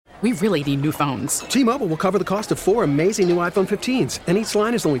We really need new phones. T-Mobile will cover the cost of 4 amazing new iPhone 15s, and each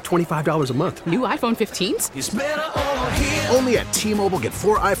line is only $25 a month. New iPhone 15s? It's better over here. Only at T-Mobile, get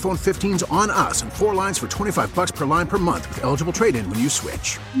 4 iPhone 15s on us and 4 lines for $25 per line per month with eligible trade-in when you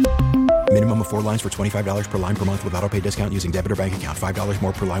switch. Minimum of 4 lines for $25 per line per month with autopay discount using debit or bank account. $5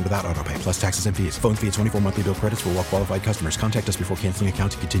 more per line without autopay, plus taxes and fees. Phone fee at 24 monthly bill credits for well-qualified customers. Contact us before canceling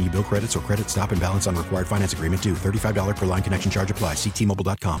account to continue bill credits or credit stop and balance on required finance agreement due. $35 per line connection charge applies. See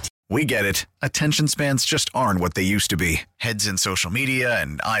T-Mobile.com. We get it. Attention spans just aren't what they used to be. Heads in social media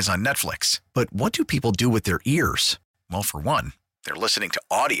and eyes on Netflix. But what do people do with their ears? Well, for one, they're listening to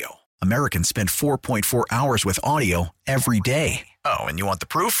audio. Americans spend 4.4 hours with audio every day. Oh, and you want the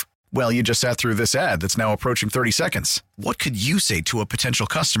proof? Well, you just sat through this ad that's now approaching 30 seconds. What could you say to a potential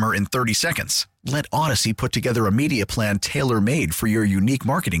customer in 30 seconds? Let Odyssey put together a media plan tailor-made for your unique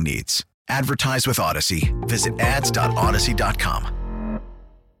marketing needs. Advertise with Odyssey. Visit ads.odyssey.com.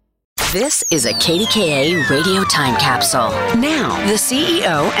 This is a KDKA radio time capsule. Now, the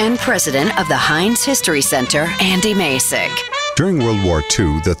CEO and president of the Heinz History Center, Andy Masich. During World War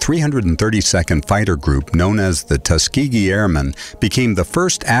II, the 332nd Fighter Group, known as the Tuskegee Airmen, became the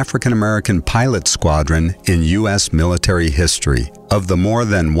first African-American pilot squadron in U.S. military history. Of the more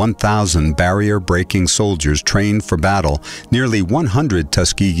than 1,000 barrier-breaking soldiers trained for battle, nearly 100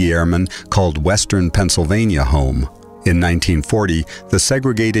 Tuskegee Airmen called Western Pennsylvania home. In 1940, the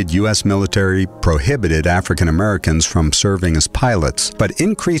segregated U.S. military prohibited African Americans from serving as pilots, but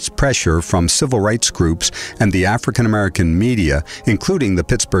increased pressure from civil rights groups and the African American media, including the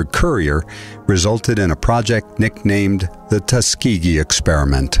Pittsburgh Courier, resulted in a project nicknamed the Tuskegee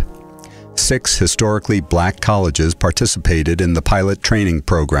Experiment. 6 historically black colleges participated in the pilot training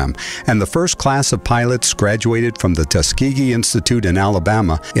program, and the first class of pilots graduated from the Tuskegee Institute in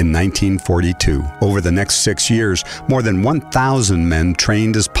Alabama in 1942. Over the next 6 years, more than 1,000 men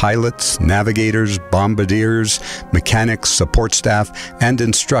trained as pilots, navigators, bombardiers, mechanics, support staff, and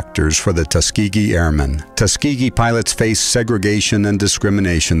instructors for the Tuskegee Airmen. Tuskegee pilots faced segregation and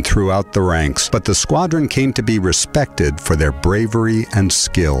discrimination throughout the ranks, but the squadron came to be respected for their bravery and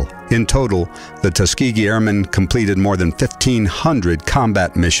skill. In total, the Tuskegee Airmen completed more than 1,500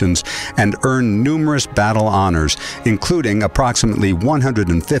 combat missions and earned numerous battle honors, including approximately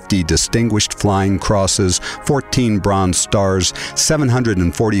 150 Distinguished Flying Crosses, 14 Bronze Stars,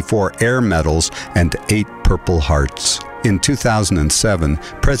 744 Air Medals, and 8 Purple Hearts. In 2007,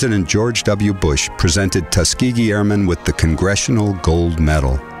 President George W. Bush presented Tuskegee Airmen with the Congressional Gold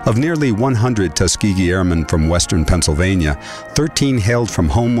Medal. Of nearly 100 Tuskegee Airmen from western Pennsylvania, 13 hailed from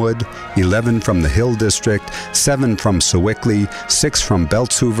Homewood, 11 from the Hill District, 7 from Sewickley, 6 from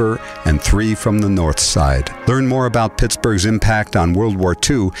Beltshoover, and 3 from the North Side. Learn more about Pittsburgh's impact on World War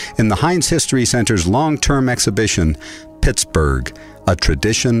II in the Heinz History Center's long-term exhibition, Pittsburgh, A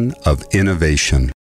Tradition of Innovation.